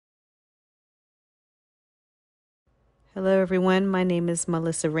Hello, everyone. My name is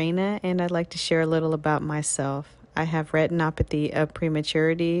Melissa Reyna, and I'd like to share a little about myself. I have retinopathy of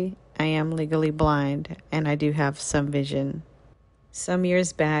prematurity. I am legally blind, and I do have some vision. Some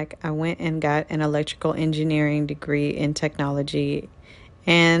years back, I went and got an electrical engineering degree in technology,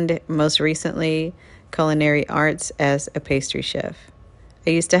 and most recently, culinary arts as a pastry chef. I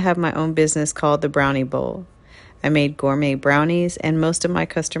used to have my own business called the Brownie Bowl. I made gourmet brownies, and most of my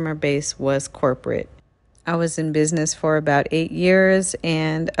customer base was corporate. I was in business for about 8 years,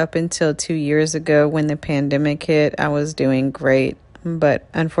 and up until 2 years ago, when the pandemic hit, I was doing great. But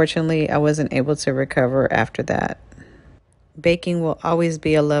unfortunately, I wasn't able to recover after that. Baking will always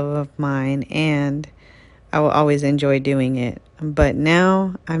be a love of mine, and I will always enjoy doing it. But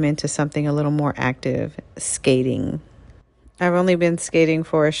now I'm into something a little more active, skating. I've only been skating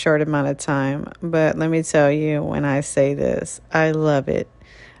for a short amount of time, but let me tell you, when I say this, I love it.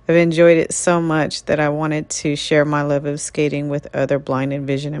 I've enjoyed it so much that I wanted to share my love of skating with other blind and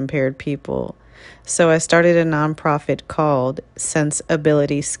vision impaired people. So I started a nonprofit called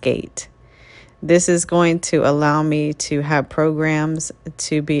Sensibility Skate. This is going to allow me to have programs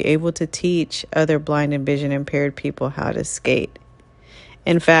to be able to teach other blind and vision impaired people how to skate.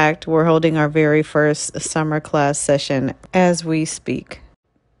 In fact, we're holding our very first summer class session as we speak.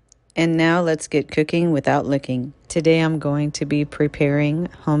 And now let's get cooking without looking. Today I'm going to be preparing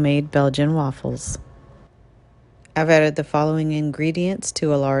homemade Belgian waffles. I've added the following ingredients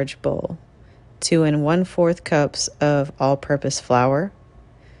to a large bowl: 2 1/4 cups of all-purpose flour,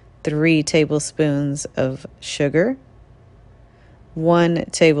 3 tablespoons of sugar, 1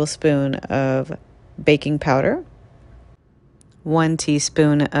 tablespoon of baking powder, 1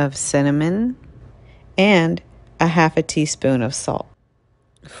 teaspoon of cinnamon, and a half a teaspoon of salt.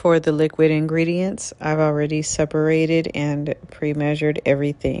 For the liquid ingredients, I've already separated and pre-measured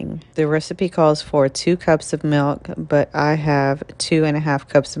everything. The recipe calls for 2 cups of milk, but I have 2.5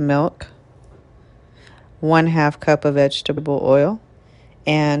 cups of milk, 1/2 cup of vegetable oil,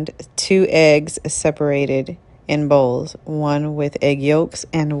 and 2 eggs separated in bowls, 1 with egg yolks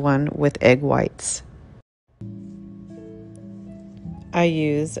and 1 with egg whites. I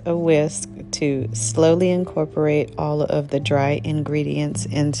use a whisk to slowly incorporate all of the dry ingredients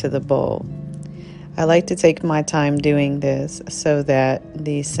into the bowl. I like to take my time doing this so that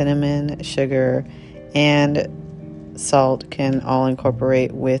the cinnamon, sugar, and salt can all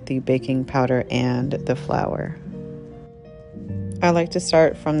incorporate with the baking powder and the flour. I like to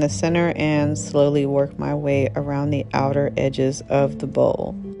start from the center and slowly work my way around the outer edges of the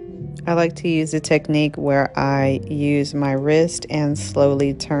bowl. I like to use a technique where I use my wrist and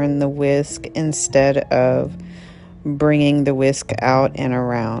slowly turn the whisk instead of bringing the whisk out and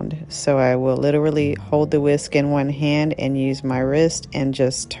around. So I will literally hold the whisk in one hand and use my wrist and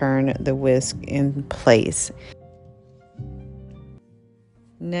just turn the whisk in place.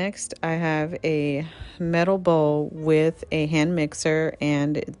 Next, I have a metal bowl with a hand mixer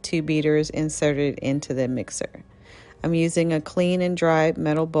and 2 beaters inserted into the mixer. I'm using a clean and dry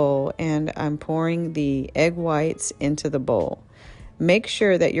metal bowl, and I'm pouring the egg whites into the bowl. Make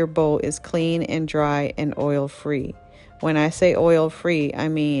sure that your bowl is clean and dry and oil-free. When I say oil-free, I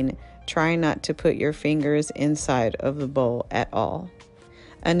mean try not to put your fingers inside of the bowl at all.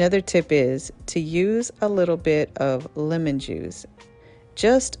 Another tip is to use a little bit of lemon juice,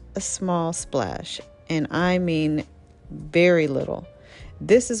 just a small splash, and I mean very little.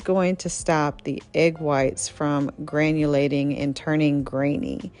 This is going to stop the egg whites from granulating and turning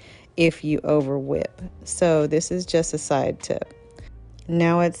grainy if you over whip. So this is just a side tip.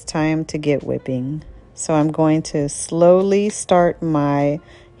 Now it's time to get whipping. So I'm going to slowly start my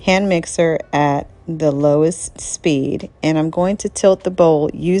hand mixer at the lowest speed, and I'm going to tilt the bowl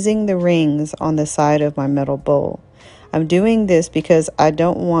using the rings on the side of my metal bowl. I'm doing this because I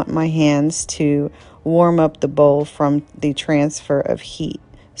don't want my hands to warm up the bowl from the transfer of heat.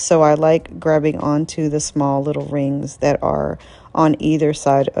 So I like grabbing onto the small little rings that are on either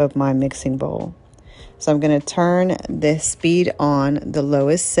side of my mixing bowl. So I'm going to turn the speed on the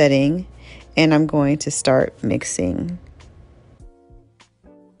lowest setting, and I'm going to start mixing.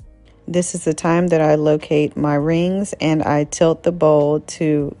 This is the time that I locate my rings and I tilt the bowl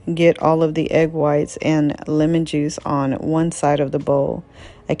to get all of the egg whites and lemon juice on one side of the bowl.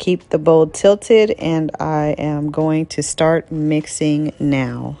 I keep the bowl tilted and I am going to start mixing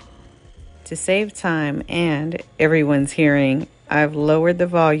now. To save time and everyone's hearing, I've lowered the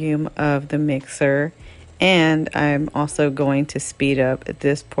volume of the mixer, and I'm also going to speed up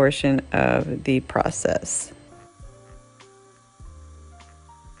this portion of the process.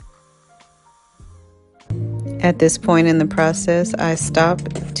 At this point in the process, I stop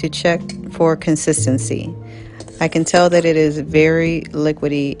to check for consistency. I can tell that it is very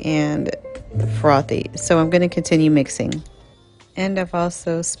liquidy and frothy, so I'm going to continue mixing. And I've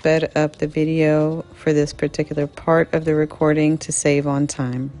also sped up the video for this particular part of the recording to save on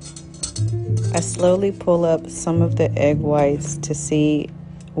time. I slowly pull up some of the egg whites to see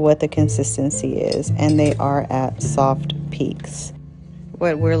what the consistency is, and they are at soft peaks.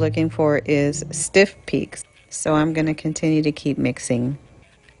 What we're looking for is stiff peaks, so I'm going to continue to keep mixing,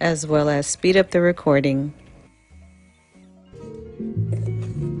 as well as speed up the recording.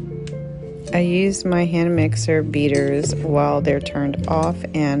 I use my hand mixer beaters while they're turned off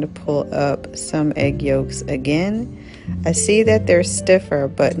and pull up some egg yolks again. I see that they're stiffer,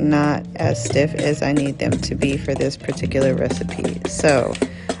 but not as stiff as I need them to be for this particular recipe. So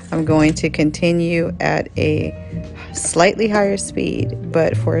I'm going to continue at a slightly higher speed,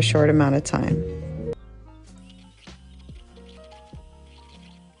 but for a short amount of time.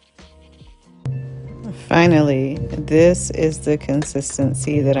 Finally, this is the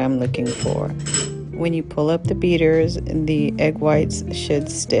consistency that I'm looking for. When you pull up the beaters, the egg whites should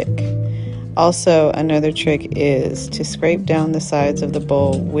stick. Also, another trick is to scrape down the sides of the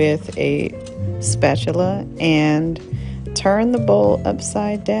bowl with a spatula and turn the bowl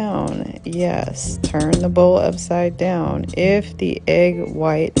upside down. Yes, turn the bowl upside down. If the egg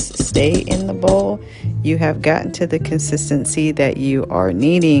whites stay in the bowl, you have gotten to the consistency that you are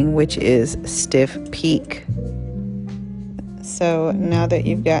needing, which is stiff peak. So now that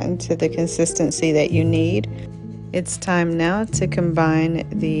you've gotten to the consistency that you need, it's time now to combine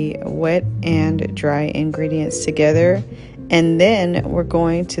the wet and dry ingredients together, and then we're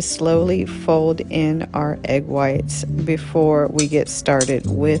going to slowly fold in our egg whites before we get started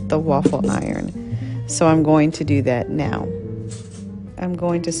with the waffle iron. So I'm going to do that now. I'm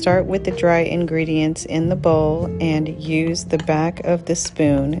going to start with the dry ingredients in the bowl and use the back of the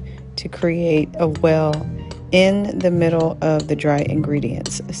spoon to create a well in the middle of the dry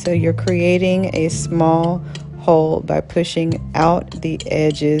ingredients. So you're creating a small hole by pushing out the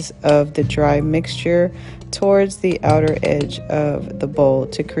edges of the dry mixture towards the outer edge of the bowl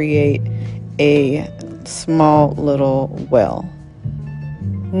to create a small little well.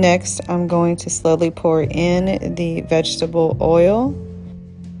 Next, I'm going to slowly pour in the vegetable oil.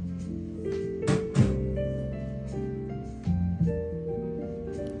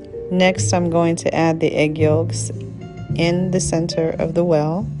 Next, I'm going to add the egg yolks in the center of the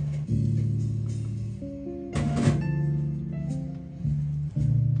well.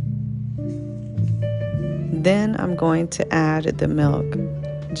 Then I'm going to add the milk,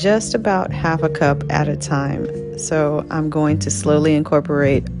 just about half a cup at a time. So I'm going to slowly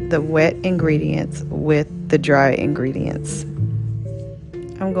incorporate the wet ingredients with the dry ingredients.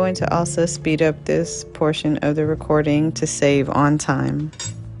 I'm going to also speed up this portion of the recording to save on time.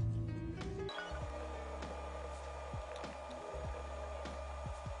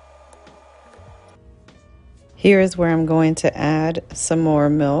 Here is where I'm going to add some more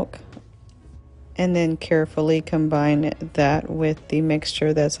milk, and then carefully combine that with the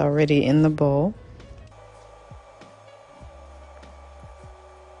mixture that's already in the bowl.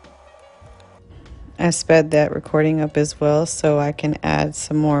 I sped that recording up as well so I can add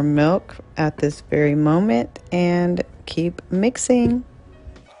some more milk at this very moment and keep mixing.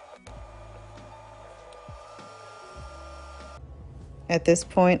 At this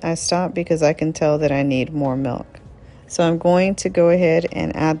point, I stop because I can tell that I need more milk. So I'm going to go ahead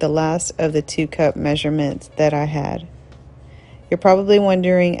and add the last of the 2-cup measurements that I had. You're probably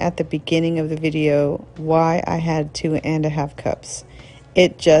wondering at the beginning of the video why I had 2.5 cups.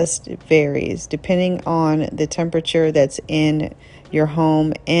 It just varies depending on the temperature that's in your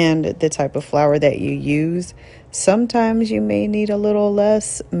home and the type of flour that you use. Sometimes you may need a little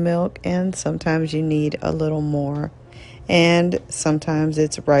less milk and sometimes you need a little more. And sometimes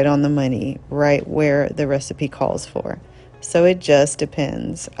it's right on the money, right where the recipe calls for. So it just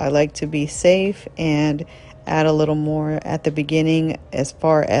depends. I like to be safe and add a little more at the beginning as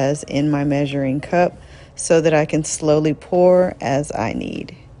far as in my measuring cup so that I can slowly pour as I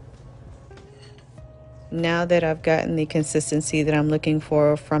need. Now that I've gotten the consistency that I'm looking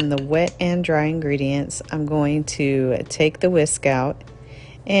for from the wet and dry ingredients, I'm going to take the whisk out.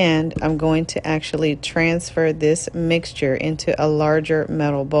 And I'm going to actually transfer this mixture into a larger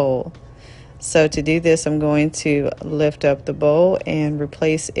metal bowl. So to do this, I'm going to lift up the bowl and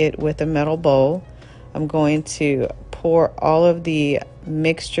replace it with a metal bowl. I'm going to pour all of the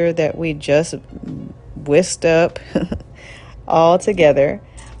mixture that we just whisked up all together.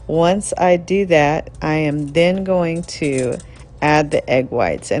 Once I do that, I am then going to add the egg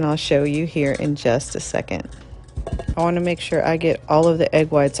whites, and I'll show you here in just a second. I want to make sure I get all of the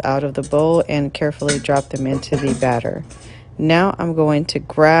egg whites out of the bowl and carefully drop them into the batter. Now I'm going to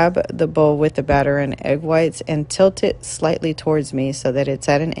grab the bowl with the batter and egg whites and tilt it slightly towards me so that it's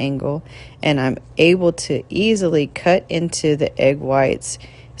at an angle, and I'm able to easily cut into the egg whites,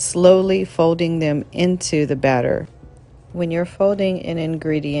 slowly folding them into the batter. When you're folding an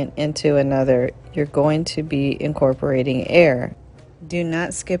ingredient into another, you're going to be incorporating air. Do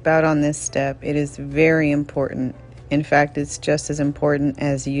not skip out on this step. It is very important. In fact, it's just as important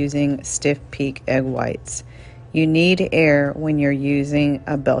as using stiff peak egg whites. You need air when you're using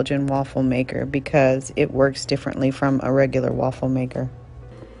a Belgian waffle maker because it works differently from a regular waffle maker.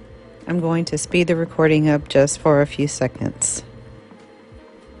 I'm going to speed the recording up just for a few seconds.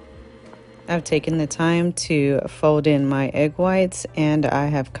 I've taken the time to fold in my egg whites, and I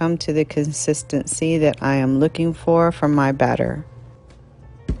have come to the consistency that I am looking for from my batter.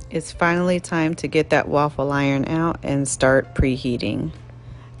 It's finally time to get that waffle iron out and start preheating.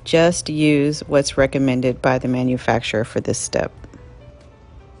 Just use what's recommended by the manufacturer for this step.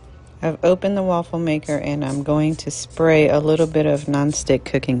 I've opened the waffle maker and I'm going to spray a little bit of nonstick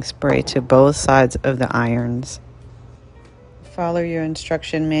cooking spray to both sides of the irons. Follow your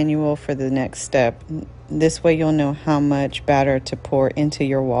instruction manual for the next step. This way you'll know how much batter to pour into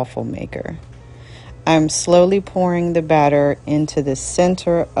your waffle maker. I'm slowly pouring the batter into the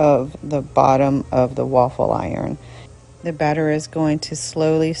center of the bottom of the waffle iron. The batter is going to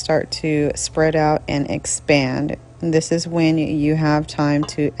slowly start to spread out and expand. This is when you have time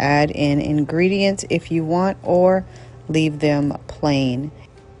to add in ingredients if you want, or leave them plain.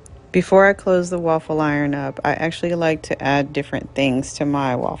 Before I close the waffle iron up, I actually like to add different things to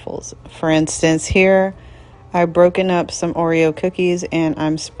my waffles. For instance, here I've broken up some Oreo cookies and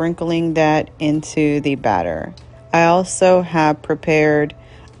I'm sprinkling that into the batter. I also have prepared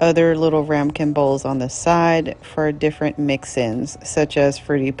other little ramekin bowls on the side for different mix-ins, such as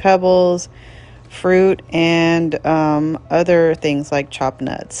Fruity Pebbles, fruit, and other things like chopped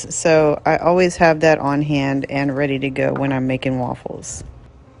nuts. So I always have that on hand and ready to go when I'm making waffles.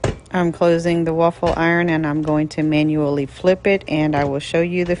 I'm closing the waffle iron and I'm going to manually flip it, and I will show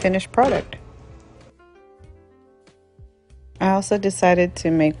you the finished product. I also decided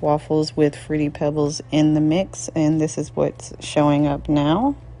to make waffles with Fruity Pebbles in the mix, and this is what's showing up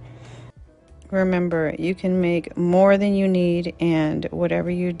now. Remember, you can make more than you need, and whatever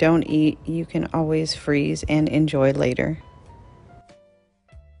you don't eat, you can always freeze and enjoy later.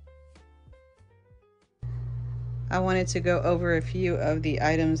 I wanted to go over a few of the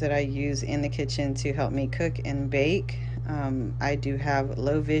items that I use in the kitchen to help me cook and bake. I do have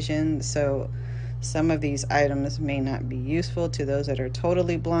low vision, so some of these items may not be useful to those that are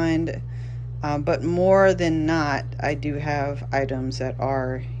totally blind, but more than not, I do have items that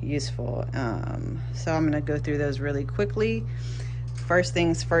are useful. So I'm going to go through those really quickly. First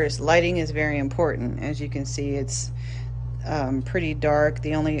things first, lighting is very important. As you can see, it's pretty dark.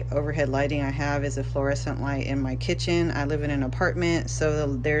 The only overhead lighting I have is a fluorescent light in my kitchen. I live in an apartment, so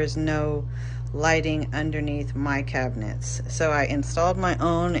there's no lighting underneath my cabinets. So I installed my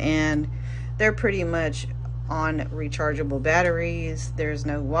own, and they're pretty much on rechargeable batteries. There's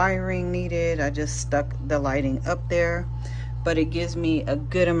no wiring needed. I just stuck the lighting up there, but it gives me a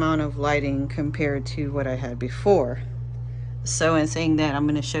good amount of lighting compared to what I had before. So in saying that, I'm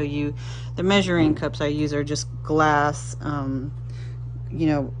going to show you the measuring cups I use are just glass,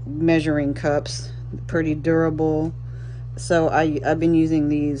 measuring cups, pretty durable. So I've been using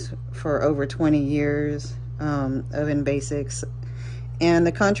these for over 20 years, Oven Basics. And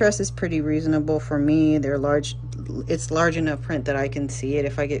the contrast is pretty reasonable for me. They're large. It's large enough print that I can see it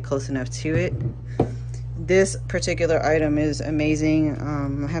if I get close enough to it. This particular item is amazing.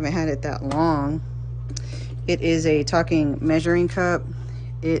 I haven't had it that long. It is a talking measuring cup.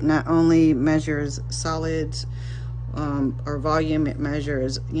 It not only measures solids or volume, it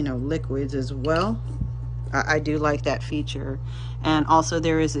measures, liquids as well. I do like that feature. And also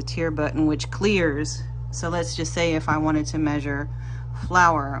there is a tier button which clears. So let's just say if I wanted to measure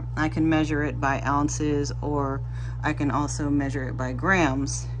flour, I can measure it by ounces, or I can also measure it by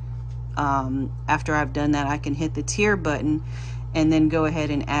grams. After I've done that, I can hit the tier button and then go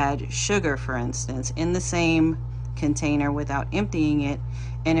ahead and add sugar, for instance, in the same container without emptying it,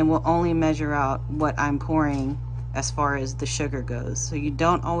 and it will only measure out what I'm pouring as far as the sugar goes. So you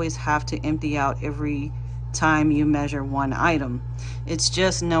don't always have to empty out every time you measure one item. It's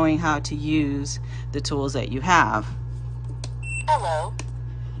just knowing how to use the tools that you have. Hello.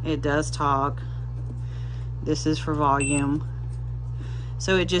 It does talk. This is for volume.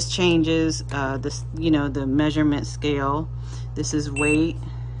 So it just changes the measurement scale. This is weight.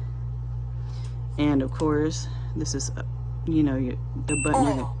 And of course, This is, you know, your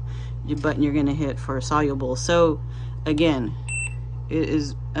button you're gonna hit for soluble. So again, it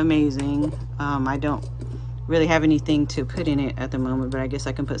is amazing. I don't really have anything to put in it at the moment, but I guess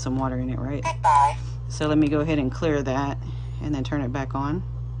I can put some water in it, right? Goodbye. So let me go ahead and clear that and then turn it back on.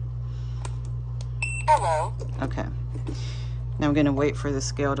 Hello. Okay. Now I'm gonna wait for the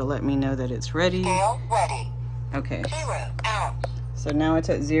scale to let me know that it's ready. Scale ready. Okay. 0 out. So now it's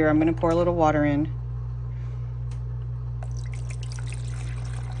at 0. I'm gonna pour a little water in.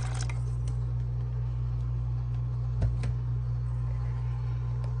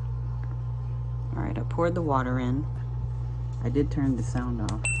 All right, I poured the water in. I did turn the sound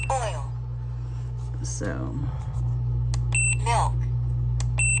off. Oil. So. Milk.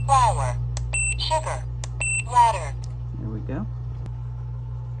 Flour. Sugar. Water. There we go.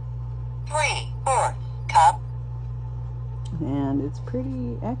 3/4 cup. And it's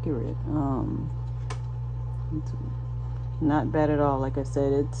pretty accurate. It's not bad at all. Like I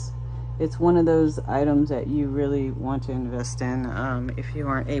said, it's one of those items that you really want to invest in if you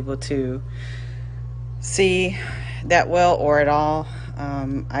aren't able to see that well or at all.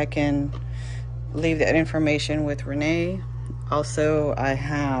 I can leave that information with Renee. Also, I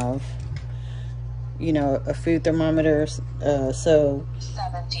have, you know, a food thermometer. So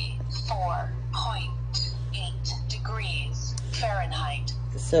 74.8 degrees Fahrenheit.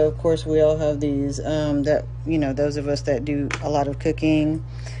 So of course we all have these that, you know, those of us that do a lot of cooking.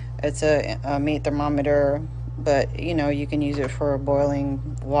 It's a meat thermometer, but you know, you can use it for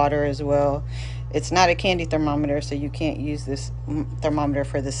boiling water as well. It's not a candy thermometer, so you can't use this thermometer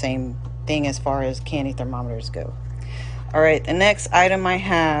for the same thing as far as candy thermometers go. All right, the next item I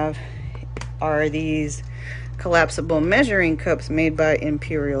have are these collapsible measuring cups made by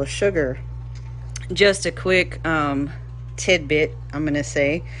Imperial Sugar. Just a quick tidbit, I'm gonna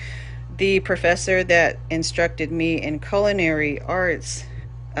say. The professor that instructed me in culinary arts,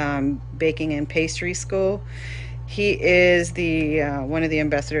 baking and pastry school, he is the one of the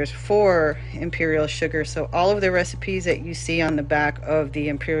ambassadors for Imperial Sugar. So all of the recipes that you see on the back of the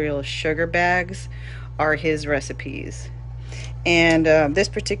Imperial Sugar bags are his recipes. And this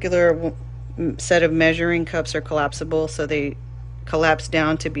particular set of measuring cups are collapsible, so they collapse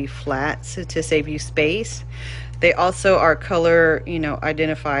down to be flat, so to save you space. They also are color, you know,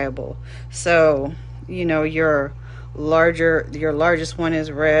 identifiable. So, you know, your largest one is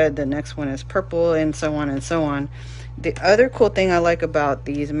red, the next one is purple, and so on and so on. The other cool thing I like about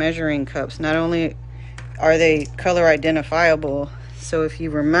these measuring cups, not only are they color identifiable, so if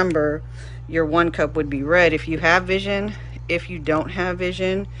you remember, your one cup would be red if you have vision. If you don't have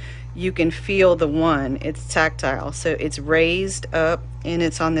vision, you can feel the one. It's tactile, so it's raised up and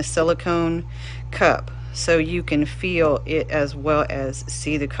it's on the silicone cup, so you can feel it as well as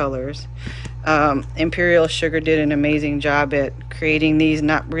see the colors. Imperial Sugar did an amazing job at creating these,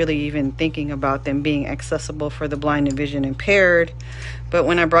 not really even thinking about them being accessible for the blind and vision impaired. But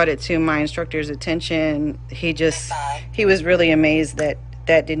when I brought it to my instructor's attention, he was really amazed that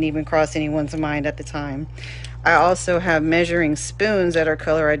that didn't even cross anyone's mind at the time. I also have measuring spoons that are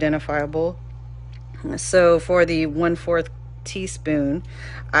color identifiable. So for the 1/4 teaspoon,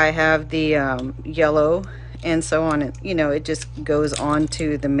 I have the yellow, and so on. You know, it just goes on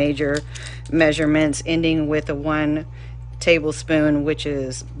to the major measurements, ending with a 1 tablespoon, which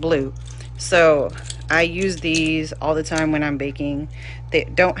is blue. So I use these all the time when I'm baking. They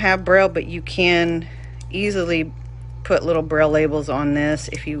don't have braille, but you can easily put little braille labels on this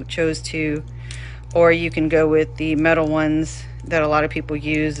if you chose to, or you can go with the metal ones that a lot of people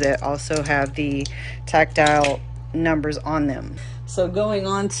use that also have the tactile numbers on them. So going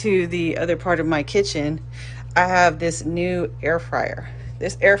on to the other part of my kitchen, I have this new air fryer.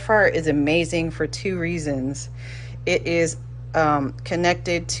 This air fryer is amazing for 2 reasons. It is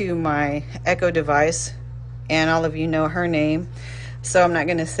connected to my Echo device, and all of you know her name, so I'm not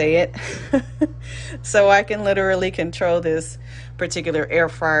going to say it. So I can literally control this particular air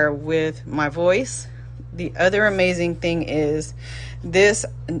fryer with my voice. The other amazing thing is this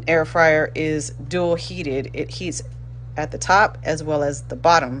air fryer is dual heated. It heats at the top as well as the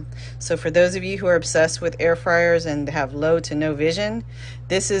bottom. So for those of you who are obsessed with air fryers and have low to no vision,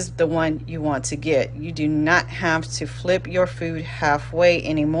 this is the one you want to get. You do not have to flip your food halfway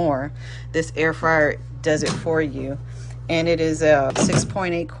anymore. This air fryer does it for you. And it is a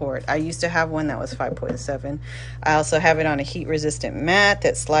 6.8 quart. I used to have one that was 5.7. I also have it on a heat resistant mat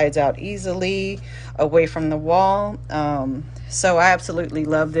that slides out easily away from the wall. So I absolutely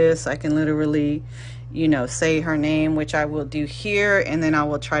love this. I can literally say her name, which I will do here, and then I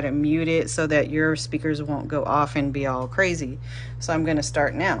will try to mute it so that your speakers won't go off and be all crazy. So I'm going to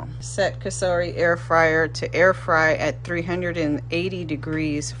start now. Set Kasori air fryer to air fry at 380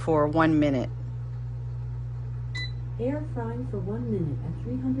 degrees for 1 minute. Air frying for 1 minute at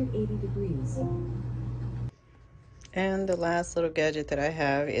 380 degrees. And the last little gadget that I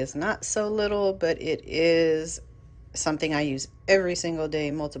have is not so little, but it is something I use every single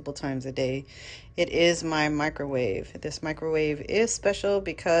day, multiple times a day. It is my microwave. This microwave is special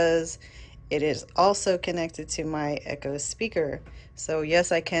because it is also connected to my Echo speaker. So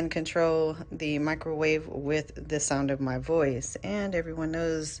yes, I can control the microwave with the sound of my voice, and everyone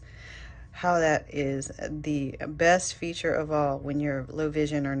knows how that is the best feature of all when you're low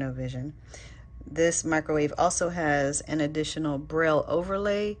vision or no vision. This microwave also has an additional Braille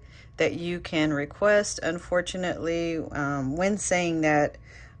overlay that you can request. Unfortunately, when saying that,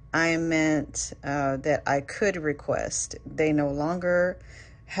 I meant that I could request. They no longer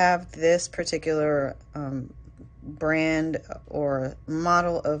have this particular brand or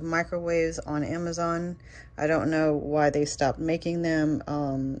model of microwaves on Amazon. I don't know why they stopped making them.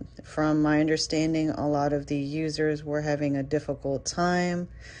 From my understanding, a lot of the users were having a difficult time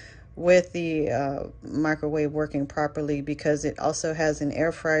with the microwave working properly because it also has an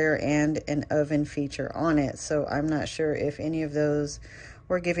air fryer and an oven feature on it. So I'm not sure if any of those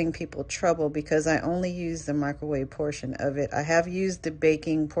were giving people trouble because I only use the microwave portion of it. I have used the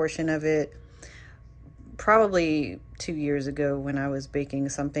baking portion of it probably 2 years ago when I was baking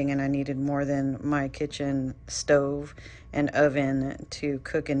something and I needed more than my kitchen stove and oven to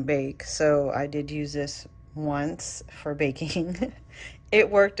cook and bake. So I did use this once for baking. It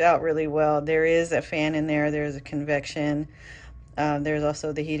worked out really well. There is a fan in there. There's a convection. There's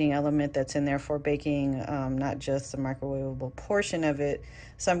also the heating element that's in there for baking, not just the microwavable portion of it.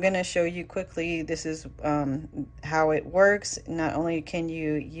 So I'm going to show you quickly. This is how it works. Not only can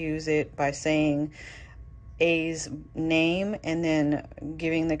you use it by saying A's name and then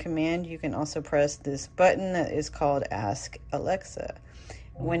giving the command, you can also press this button that is called Ask Alexa.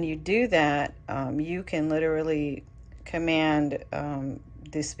 When you do that, you can literally command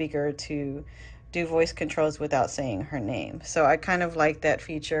the speaker to do voice controls without saying her name. So I kind of like that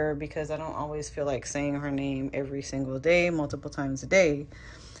feature because I don't always feel like saying her name every single day, multiple times a day.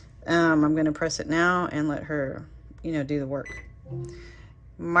 I'm going to press it now and let her, do the work.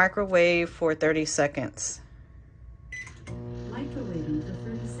 Microwave for 30 seconds. Microwaving for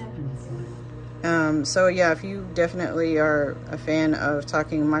 30 seconds. So yeah, if you definitely are a fan of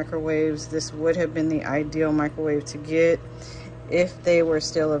talking microwaves, this would have been the ideal microwave to get if they were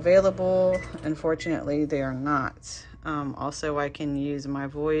still available. Unfortunately, they are not. Also, I can use my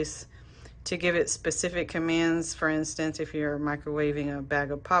voice to give it specific commands. For instance, if you're microwaving a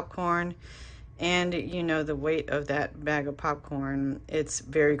bag of popcorn and the weight of that bag of popcorn, it's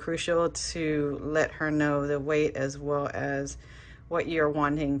very crucial to let her know the weight as well as what you're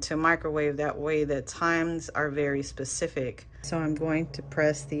wanting to microwave. That way the times are very specific. So I'm going to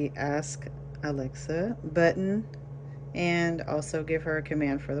press the Ask Alexa button and also give her a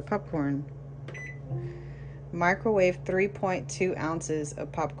command for the popcorn. Microwave 3.2 ounces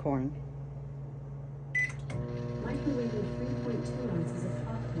of popcorn. Microwaving 3.2 ounces of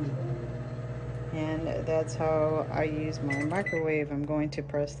popcorn. And that's how I use my microwave. I'm going to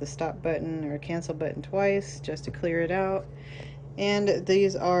press the stop button or cancel button twice just to clear it out. And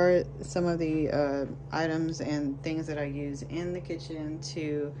these are some of the items and things that I use in the kitchen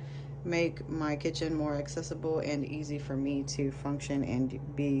to make my kitchen more accessible and easy for me to function and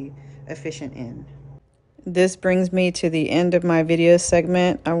be efficient in. This brings me to the end of my video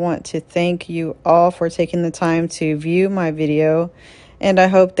segment. I want to thank you all for taking the time to view my video, and I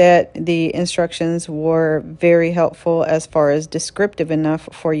hope that the instructions were very helpful as far as descriptive enough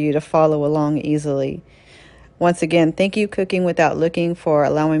for you to follow along easily. Once again, thank you, Cooking Without Looking, for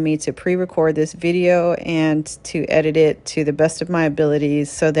allowing me to pre-record this video and to edit it to the best of my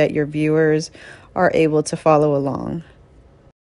abilities so that your viewers are able to follow along.